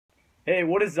Hey,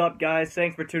 what is up, guys?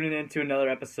 Thanks for tuning in to another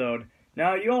episode.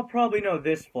 Now, you all probably know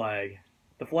this flag,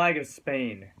 the flag of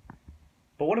Spain.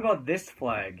 But what about this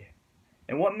flag?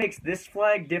 And what makes this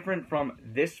flag different from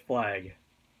this flag?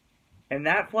 And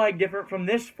that flag different from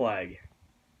this flag?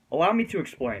 Allow me to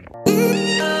explain.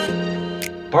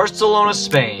 Barcelona,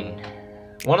 Spain.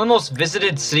 One of the most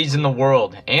visited cities in the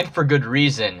world, and for good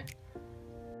reason.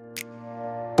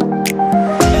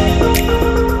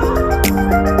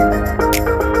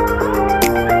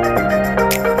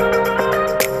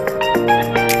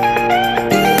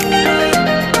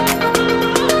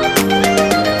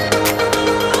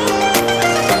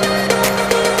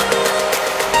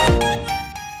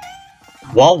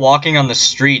 While walking on the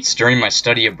streets during my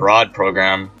study abroad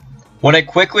program, what I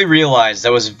quickly realized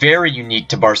that was very unique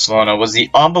to Barcelona was the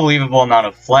unbelievable amount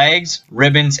of flags,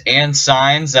 ribbons, and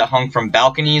signs that hung from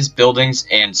balconies, buildings,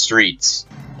 and streets.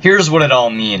 Here's what it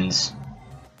all means.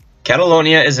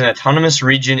 Catalonia is an autonomous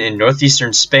region in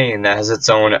northeastern Spain that has its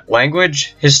own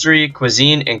language, history,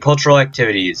 cuisine, and cultural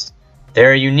activities. They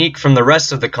are unique from the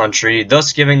rest of the country,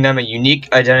 thus giving them a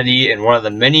unique identity and one of the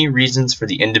many reasons for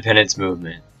the independence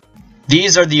movement.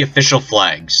 These are the official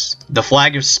flags, the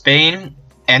flag of Spain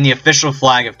and the official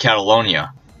flag of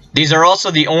Catalonia. These are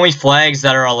also the only flags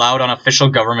that are allowed on official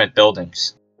government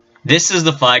buildings. This is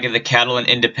the flag of the Catalan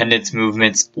independence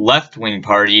movement's left-wing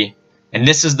party, and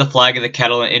this is the flag of the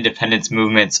Catalan independence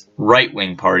movement's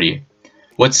right-wing party.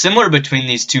 What's similar between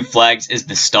these two flags is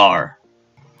the star.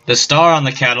 The star on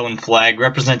the Catalan flag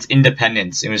represents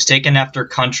independence and was taken after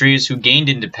countries who gained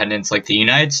independence like the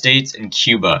United States and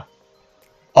Cuba.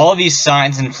 All of these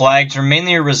signs and flags are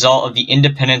mainly a result of the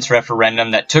independence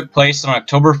referendum that took place on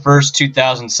October 1st,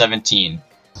 2017.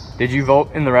 Did you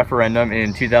vote in the referendum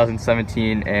in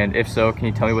 2017, and if so, can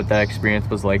you tell me what that experience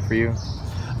was like for you?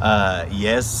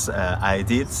 Yes, I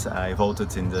did. I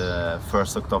voted in the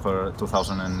 1st October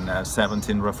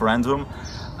 2017 referendum,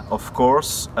 of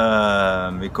course,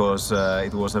 because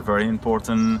it was a very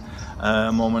important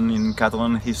moment in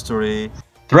Catalan history.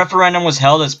 The referendum was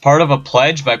held as part of a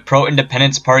pledge by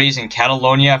pro-independence parties in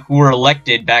Catalonia who were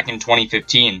elected back in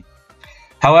 2015.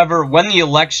 However, when the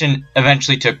election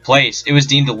eventually took place, it was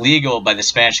deemed illegal by the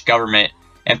Spanish government,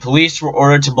 and police were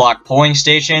ordered to block polling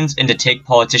stations and to take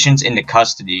politicians into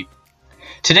custody.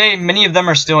 Today, many of them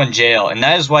are still in jail, and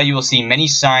that is why you will see many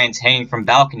signs hanging from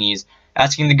balconies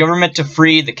asking the government to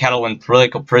free the Catalan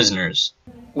political prisoners.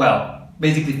 Well,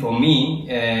 basically for me,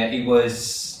 it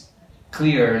was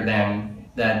clear then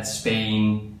that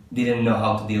Spain didn't know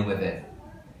how to deal with it,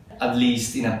 at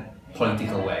least in a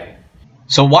political way.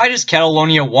 So why does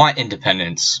Catalonia want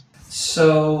independence?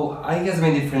 So I guess the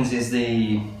main difference is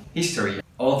the history.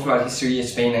 All throughout history,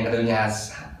 Spain and Catalonia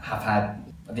have had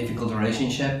a difficult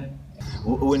relationship.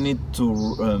 We need to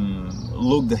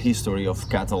look the history of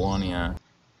Catalonia.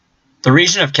 The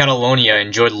region of Catalonia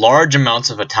enjoyed large amounts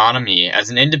of autonomy as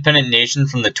an independent nation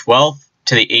from the 12th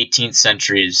to the 18th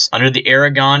centuries, under the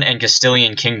Aragon and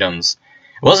Castilian kingdoms.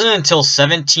 It wasn't until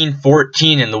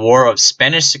 1714 in the War of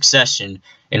Spanish Succession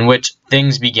in which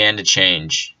things began to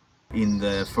change. In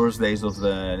the first days of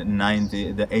the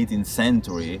 18th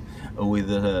century,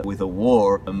 with a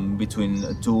war between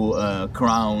two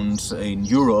crowns in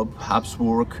Europe,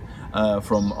 Habsburg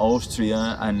from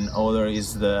Austria, and other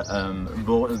is the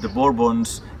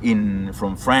Bourbons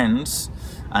from France.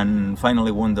 And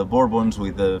finally won the Bourbons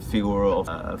with the figure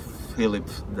of Philip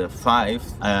V,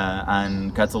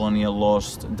 and Catalonia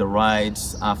lost the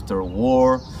rights after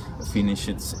war, finished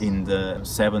in the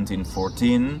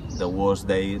 1714.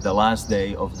 The last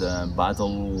day of the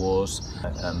battle was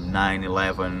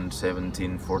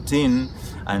 9/11/1714,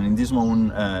 and in this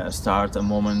moment start a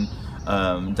moment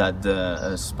that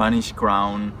the Spanish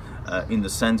crown in the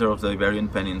center of the Iberian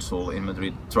Peninsula in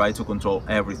Madrid tried to control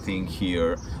everything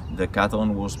here. The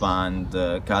Catalan was banned,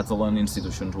 the Catalan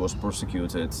institution was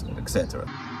persecuted, etc.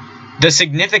 The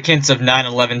significance of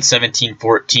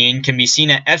 9/11/1714 can be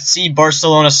seen at FC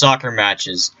Barcelona soccer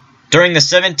matches. During the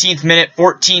 17th minute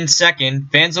 14 second,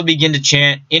 fans will begin to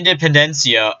chant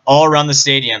Independencia all around the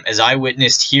stadium, as I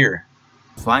witnessed here.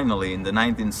 Finally, in the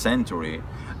 19th century,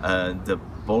 the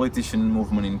politician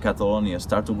movement in Catalonia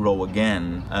started to grow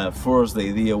again. First, the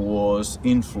idea was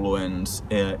influence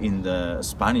in the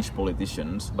Spanish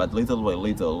politicians, but little by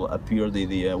little appeared the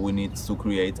idea we need to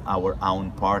create our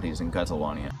own parties in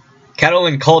Catalonia.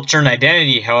 Catalan culture and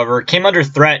identity, however, came under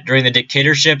threat during the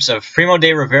dictatorships of Primo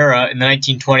de Rivera in the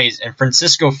 1920s and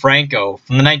Francisco Franco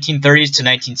from the 1930s to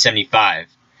 1975.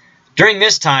 During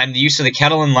this time, the use of the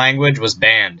Catalan language was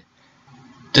banned.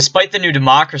 Despite the new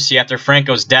democracy after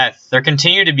Franco's death, there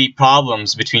continue to be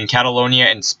problems between Catalonia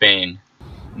and Spain.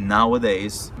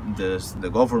 Nowadays, the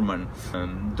government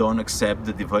don't accept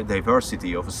the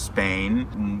diversity of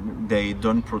Spain. They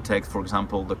don't protect, for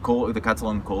example, the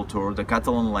Catalan culture, the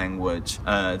Catalan language,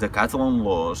 the Catalan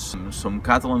laws, some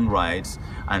Catalan rights,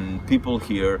 and people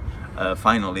here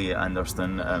finally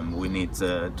understand we need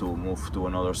to move to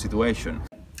another situation.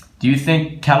 Do you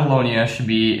think Catalonia should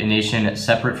be a nation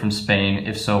separate from Spain?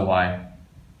 If so, why?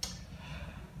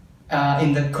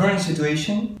 In the current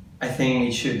situation, I think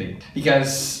it should be,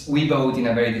 because we vote in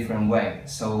a very different way.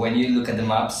 So when you look at the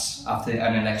maps after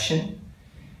an election,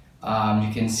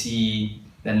 you can see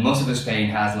that most of Spain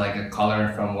has like a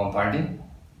color from one party,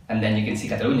 and then you can see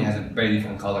Catalonia has a very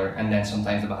different color, and then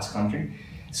sometimes the Basque Country.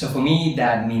 So for me,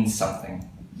 that means something,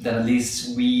 that at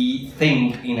least we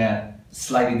think in a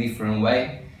slightly different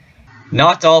way.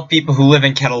 Not all people who live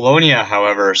in Catalonia,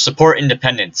 however, support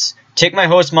independence. Take my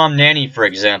host mom Nanny, for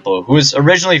example, who is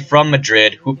originally from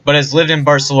Madrid, but has lived in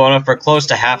Barcelona for close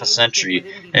to half a century,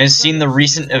 and has seen the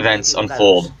recent events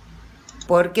unfold.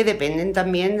 Porque dependen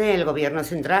también del gobierno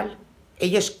central.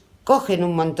 Ellos cogen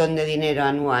un montón de dinero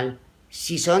anual.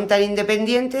 Si son tan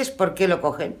independientes, ¿por qué lo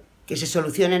cogen? Que se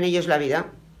solucionen ellos la vida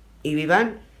y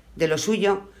vivan de lo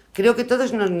suyo. Creo que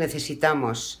todos nos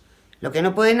necesitamos. Lo que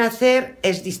no pueden hacer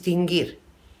es distinguir.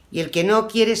 Y el que no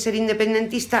quiere ser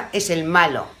independentista es el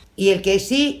malo. Y el que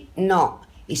sí, no.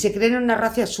 Y se creen una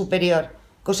raza superior,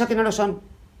 cosa que no lo son.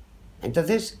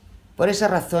 Entonces, por esa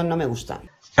razón no me gusta.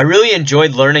 I really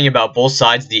enjoyed learning about both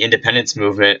sides of the independence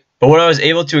movement, but what I was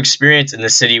able to experience in the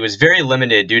city was very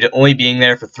limited due to only being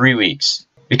there for 3 weeks.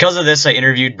 Because of this, I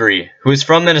interviewed Bree, who is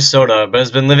from Minnesota but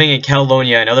has been living in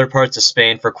Catalonia and other parts of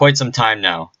Spain for quite some time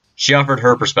now. She offered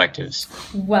her perspectives.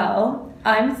 Well,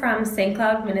 I'm from St.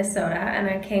 Cloud, Minnesota, and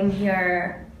I came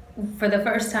here for the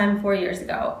first time 4 years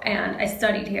ago, and I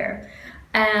studied here.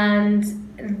 And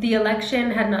the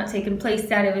election had not taken place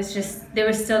yet. It was just, there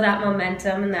was still that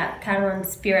momentum and that Catalan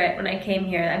spirit when I came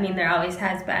here. I mean, there always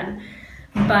has been.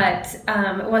 But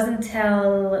it wasn't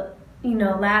until,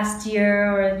 last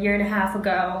year or a year and a half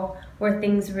ago where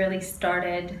things really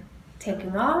started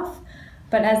taking off.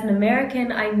 But as an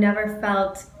American, I never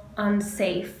felt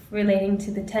unsafe relating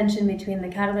to the tension between the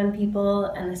Catalan people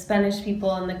and the Spanish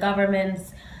people and the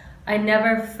governments. I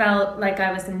never felt like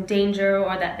I was in danger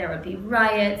or that there would be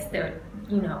riots, there would,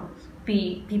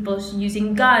 be people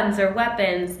using guns or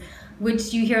weapons,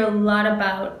 which you hear a lot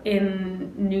about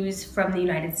in news from the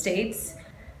United States.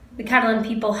 The Catalan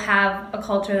people have a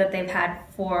culture that they've had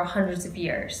for hundreds of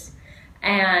years.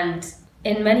 And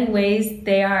in many ways,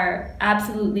 they are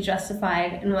absolutely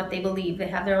justified in what they believe. They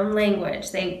have their own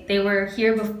language. They were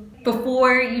here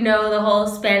before, the whole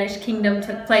Spanish kingdom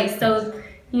took place. So,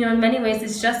 in many ways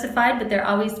it's justified, but they're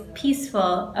always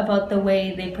peaceful about the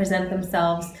way they present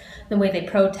themselves, the way they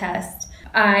protest.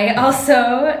 I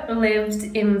also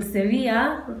lived in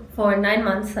Sevilla for 9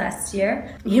 months last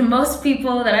year. Most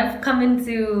people that I've come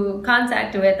into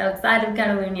contact with outside of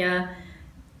Catalonia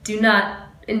do not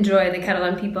enjoy the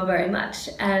Catalan people very much.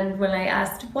 And when I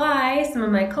asked why, some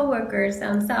of my coworkers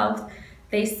down south,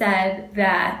 they said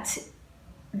that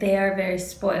they are very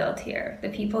spoiled here. The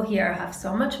people here have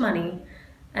so much money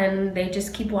and they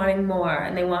just keep wanting more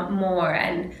and they want more.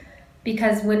 And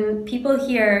because when people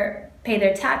here pay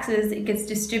their taxes, it gets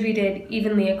distributed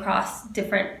evenly across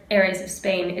different areas of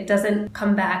Spain. It doesn't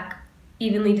come back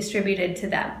evenly distributed to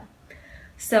them.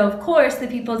 So of course the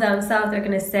people down south are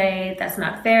going to say that's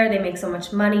not fair, they make so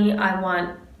much money, I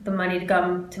want the money to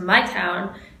come to my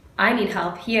town, I need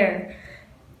help here.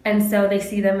 And so they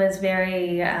see them as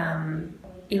very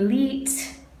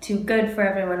elite, too good for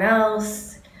everyone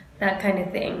else, that kind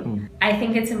of thing. I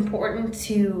think it's important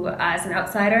to, as an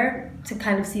outsider, to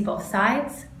kind of see both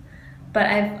sides. But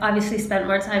I've obviously spent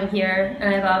more time here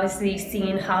and I've obviously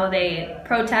seen how they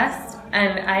protest,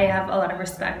 and I have a lot of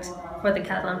respect for the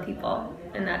Catalan people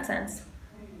in that sense.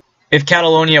 If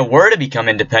Catalonia were to become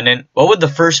independent, what would the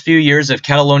first few years of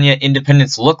Catalonia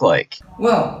independence look like?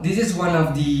 Well, this is one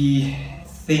of the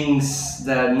things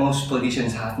that most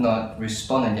politicians have not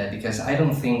responded yet, because I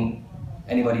don't think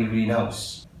anybody really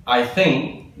knows. I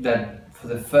think that for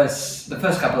the first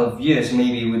couple of years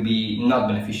maybe it would be not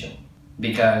beneficial,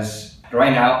 because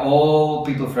right now all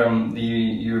people from the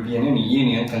European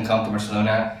Union can come to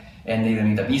Barcelona and they don't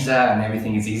need a visa and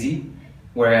everything is easy.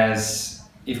 Whereas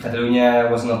if Catalonia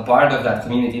was not part of that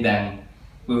community, then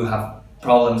we would have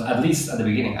problems, at least at the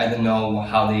beginning. I don't know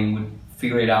how they would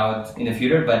figure it out in the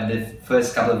future, but the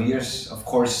first couple of years, of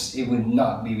course, it would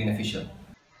not be beneficial.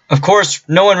 Of course,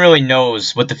 no one really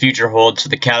knows what the future holds for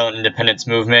the Catalan independence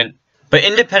movement, but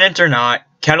independent or not,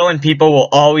 Catalan people will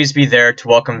always be there to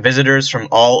welcome visitors from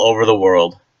all over the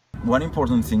world. One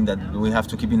important thing that we have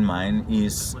to keep in mind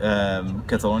is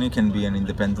Catalonia can be an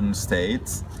independent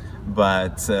state,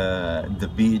 but the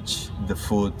beach, the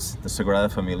food, the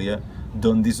Sagrada Familia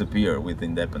don't disappear with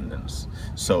independence.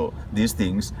 So these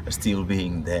things are still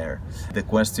being there. The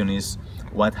question is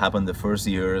what happened the first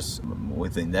years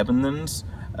with independence.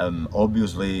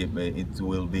 Obviously it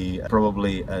will be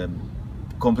probably a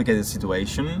complicated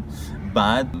situation,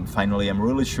 but finally I'm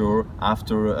really sure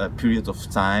after a period of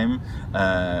time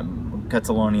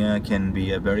Catalonia can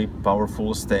be a very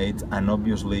powerful state, and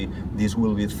obviously this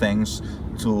will be thanks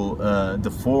to the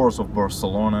force of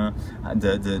Barcelona,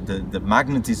 the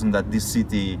magnetism that this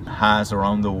city has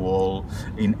around the world,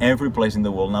 in every place in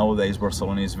the world. Nowadays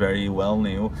Barcelona is very well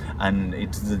known, and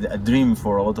it's a dream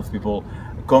for a lot of people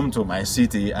come to my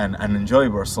city and enjoy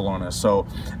Barcelona. So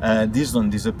these don't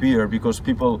disappear because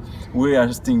people, we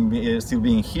are still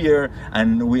being here,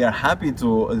 and we are happy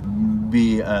to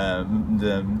be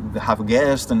have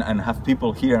guests and have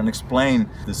people here and explain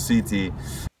the city.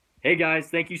 Hey guys,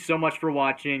 thank you so much for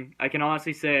watching. I can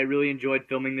honestly say I really enjoyed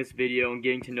filming this video and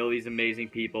getting to know these amazing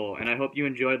people, and I hope you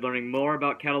enjoyed learning more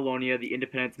about Catalonia, the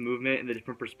independence movement, and the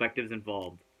different perspectives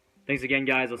involved. Thanks again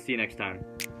guys, I'll see you next time.